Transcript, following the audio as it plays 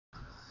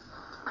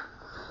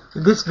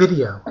In this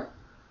video,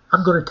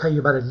 I'm going to tell you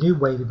about a new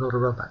way to build a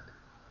robot,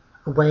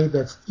 a way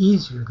that's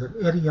easier than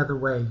any other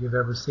way you've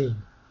ever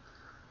seen.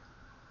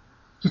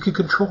 You can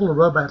control a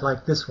robot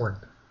like this one.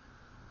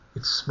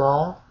 It's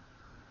small,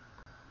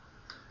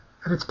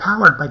 and it's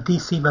powered by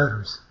DC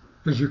motors,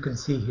 as you can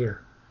see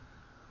here.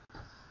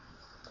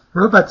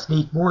 Robots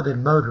need more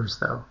than motors,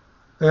 though.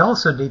 They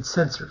also need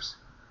sensors.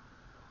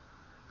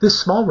 This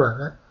small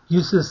robot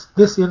uses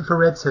this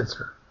infrared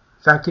sensor.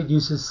 In fact, it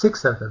uses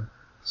 6 of them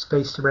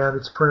spaced around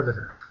its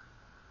perimeter.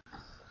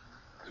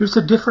 Here's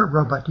a different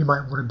robot you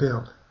might want to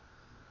build.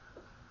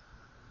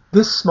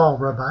 This small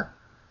robot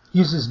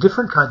uses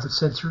different kinds of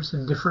sensors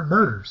and different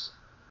motors.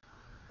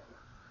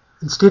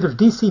 Instead of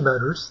DC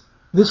motors,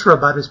 this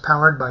robot is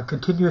powered by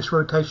continuous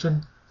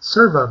rotation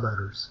servo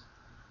motors.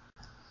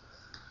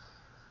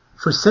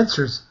 For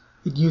sensors,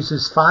 it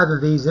uses 5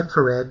 of these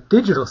infrared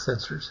digital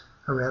sensors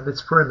around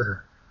its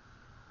perimeter.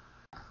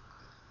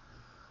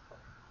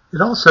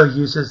 It also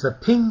uses a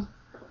ping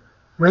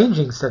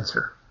ranging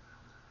sensor,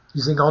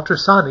 using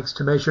ultrasonics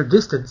to measure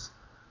distance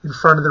in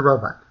front of the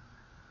robot.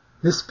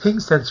 This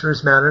ping sensor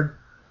is mounted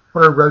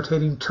on a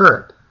rotating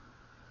turret.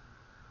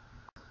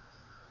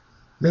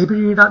 Maybe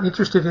you're not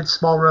interested in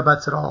small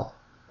robots at all.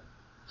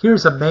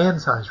 Here's a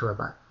man-sized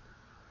robot,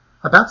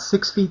 about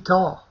 6 feet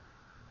tall.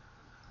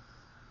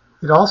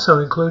 It also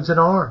includes an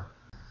arm.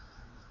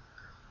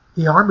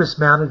 The arm is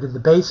mounted in the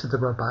base of the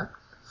robot,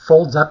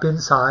 folds up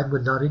inside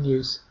when not in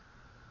use,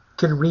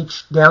 can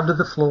reach down to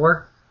the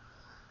floor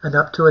and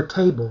up to a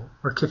table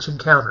or kitchen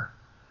counter.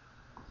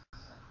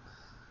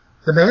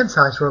 The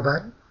man-sized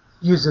robot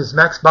uses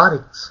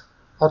Maxbotic's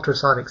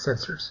ultrasonic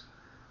sensors,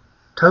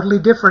 totally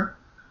different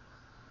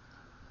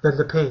than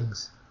the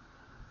pings.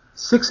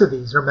 6 of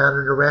these are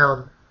mounted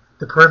around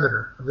the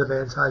perimeter of the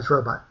man-sized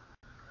robot.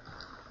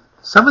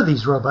 Some of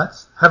these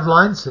robots have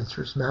line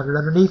sensors mounted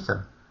underneath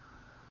them.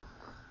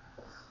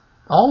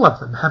 All of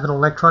them have an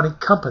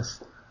electronic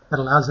compass that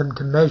allows them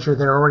to measure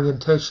their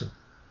orientation.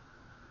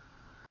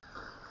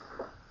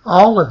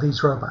 All of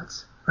these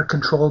robots are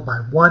controlled by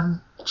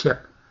one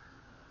chip,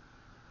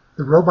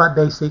 the Robot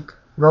Basic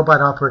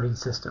Robot Operating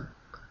System.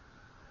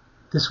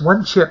 This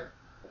one chip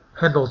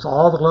handles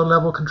all the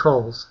low-level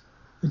controls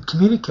and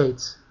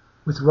communicates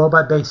with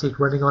Robot Basic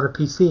running on a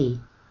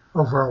PC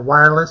over a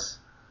wireless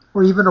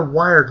or even a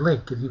wired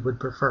link if you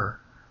would prefer.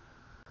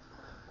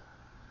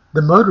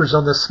 The motors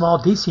on this small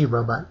DC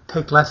robot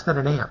take less than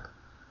an amp,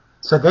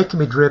 so they can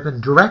be driven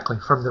directly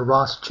from the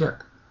ROS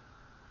chip.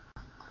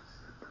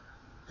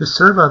 The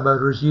servo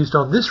motors used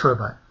on this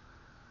robot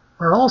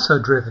are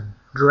also driven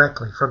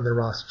directly from the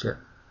ROS chip.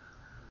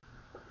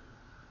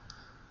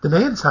 The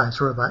man-sized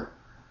robot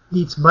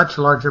needs much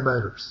larger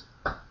motors,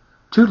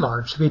 too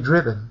large to be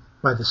driven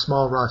by the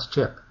small ROS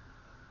chip.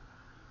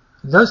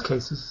 In those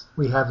cases,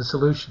 we have a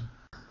solution.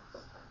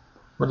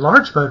 When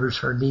large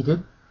motors are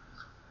needed,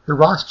 the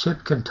ROS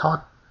chip can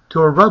talk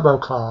to a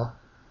roboclaw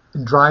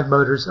and drive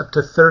motors up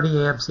to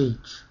 30 amps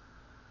each.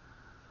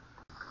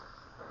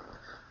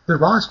 The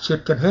ROS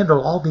chip can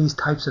handle all these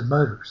types of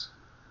motors,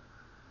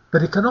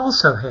 but it can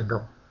also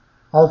handle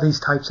all these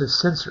types of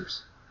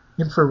sensors: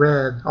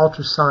 infrared,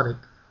 ultrasonic,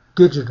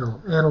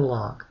 digital,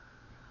 analog,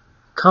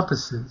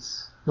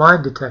 compasses,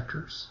 line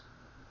detectors,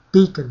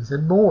 beacons,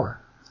 and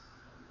more.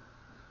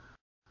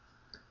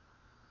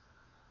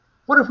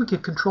 What if we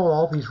could control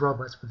all these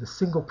robots with a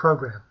single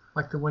program,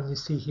 like the one you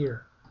see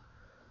here?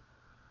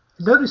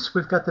 Notice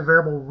we've got the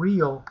variable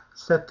real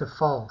set to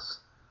false.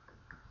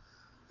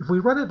 If we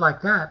run it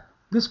like that,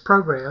 this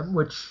program,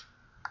 which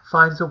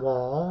finds a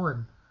wall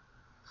and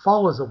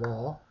follows a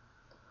wall,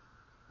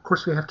 of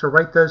course we have to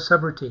write those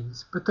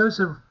subroutines, but those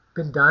have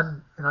been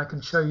done and I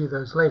can show you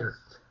those later.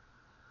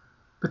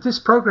 But this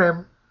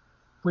program,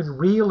 when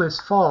real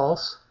is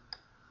false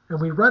and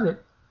we run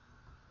it,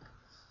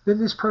 then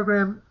this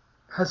program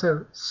has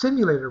a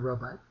simulated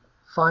robot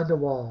find a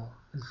wall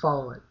and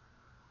follow it.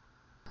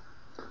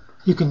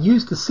 You can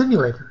use the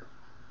simulator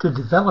to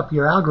develop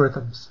your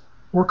algorithms,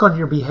 work on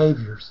your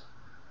behaviors,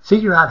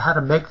 figure out how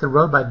to make the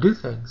robot do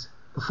things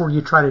before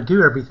you try to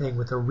do everything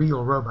with a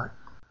real robot.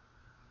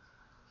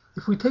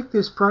 If we take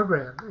this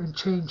program and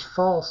change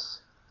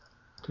false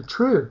to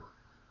true,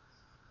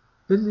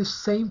 then this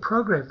same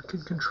program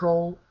can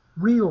control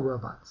real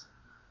robots.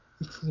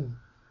 It can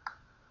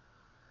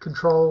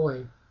control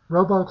a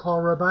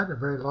roboclaw robot, a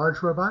very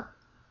large robot,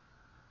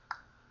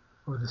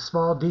 or the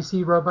small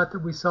DC robot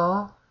that we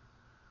saw,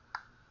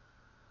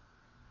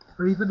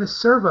 or even a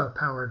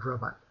servo-powered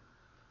robot,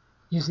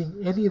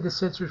 using any of the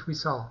sensors we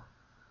saw.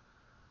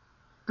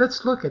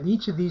 Let's look at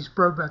each of these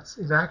robots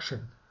in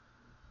action,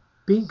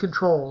 being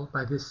controlled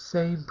by this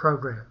same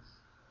program.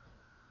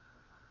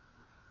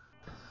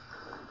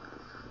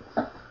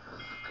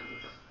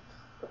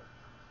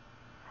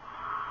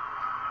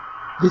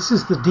 This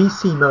is the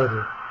DC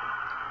motor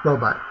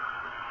robot.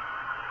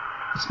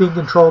 It's being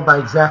controlled by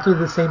exactly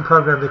the same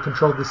program that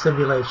controlled the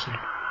simulation.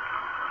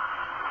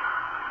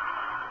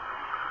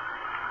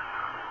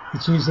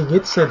 It's using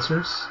its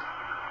sensors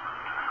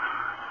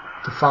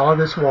to follow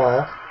this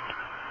wall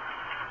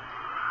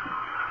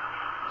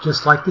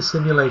just like the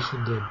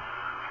simulation did.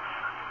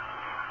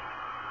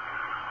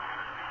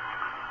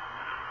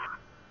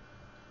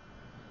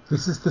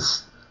 This is the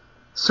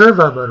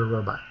servo motor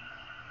robot,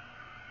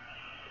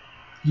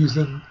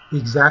 using the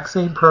exact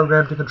same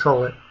program to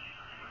control it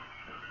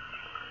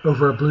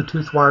over a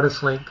Bluetooth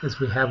wireless link as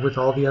we have with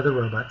all the other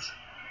robots.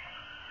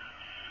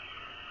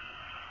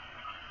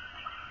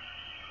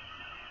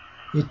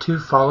 It too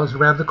follows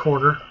around the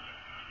corner.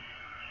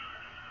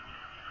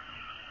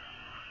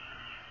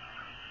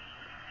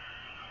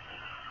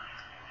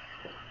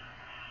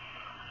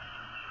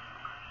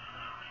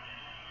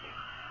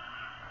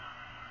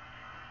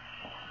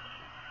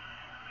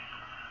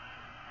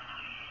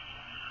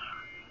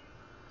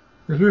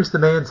 Now here's the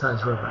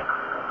man-sized robot,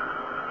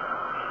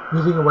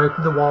 moving away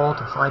from the wall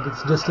to find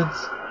its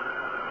distance.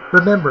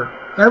 Remember,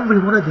 every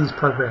one of these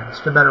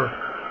programs,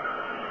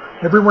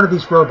 every one of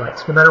these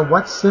robots, no matter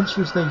what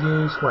sensors they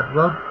use, what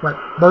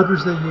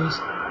motors they use,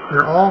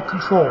 they're all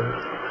controlled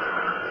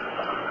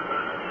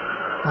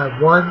by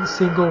one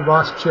single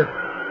ROS chip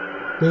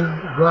being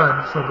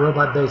run from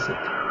Robot Basic.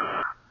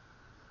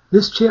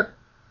 This chip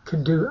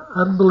can do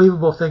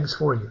unbelievable things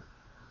for you,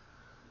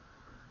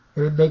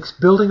 and it makes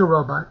building a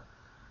robot,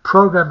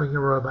 programming a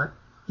robot,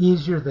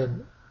 easier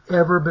than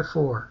ever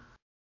before.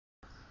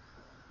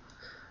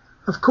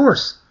 Of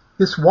course,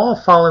 this wall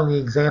following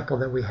example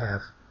that we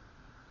have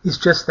is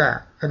just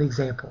that, an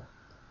example.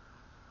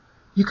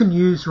 You can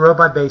use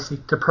Robot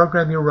Basic to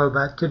program your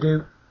robot to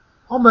do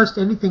almost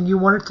anything you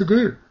want it to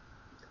do.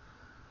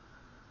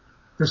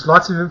 There's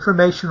lots of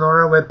information on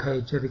our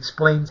webpage that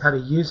explains how to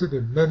use it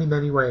in many,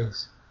 many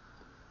ways.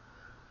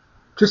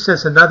 Just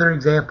as another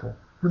example,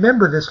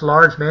 remember this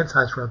large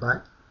man-sized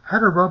robot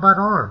had a robot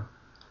arm.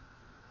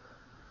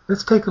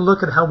 Let's take a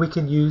look at how we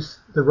can use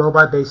the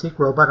Robot Basic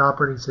robot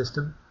operating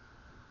system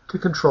to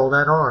control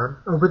that arm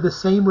over the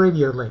same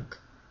radio link.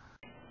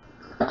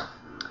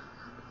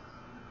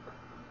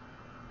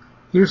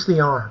 Here's the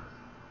arm.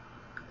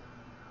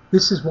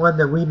 This is one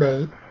that we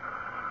made,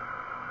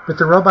 but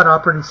the robot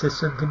operating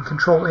system can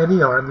control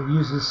any arm that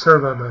uses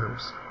servo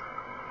motors.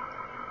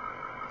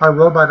 Our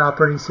robot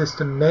operating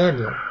system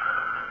manual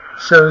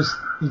shows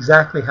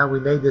exactly how we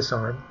made this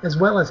arm, as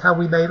well as how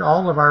we made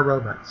all of our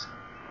robots.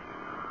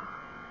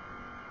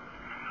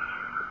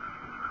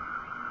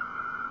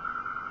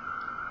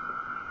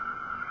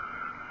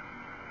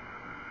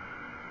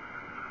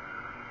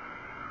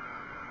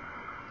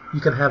 You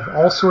can have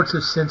all sorts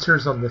of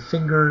sensors on the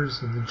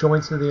fingers and the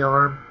joints of the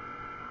arm,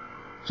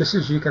 just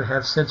as you can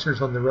have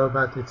sensors on the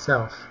robot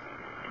itself.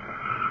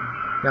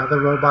 Now the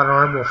robot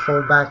arm will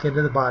fold back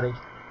into the body.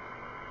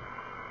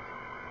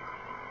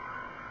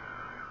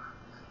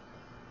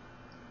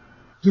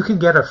 You can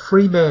get a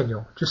free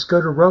manual. Just go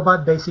to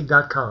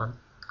robotbasic.com,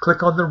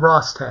 click on the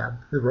ROS tab,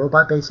 the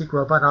Robot Basic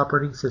Robot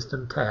Operating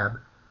System tab,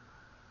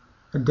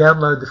 and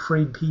download the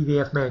free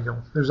PDF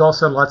manual. There's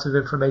also lots of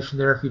information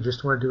there if you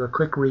just want to do a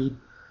quick read.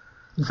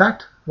 In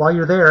fact, while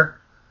you're there,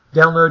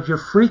 download your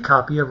free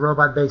copy of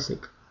Robot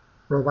Basic.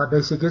 Robot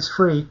Basic is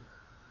free,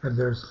 and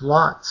there's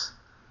lots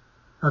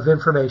of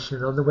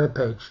information on the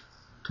webpage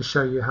to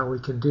show you how we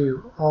can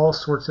do all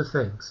sorts of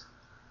things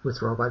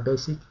with Robot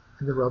Basic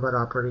and the robot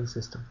operating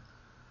system.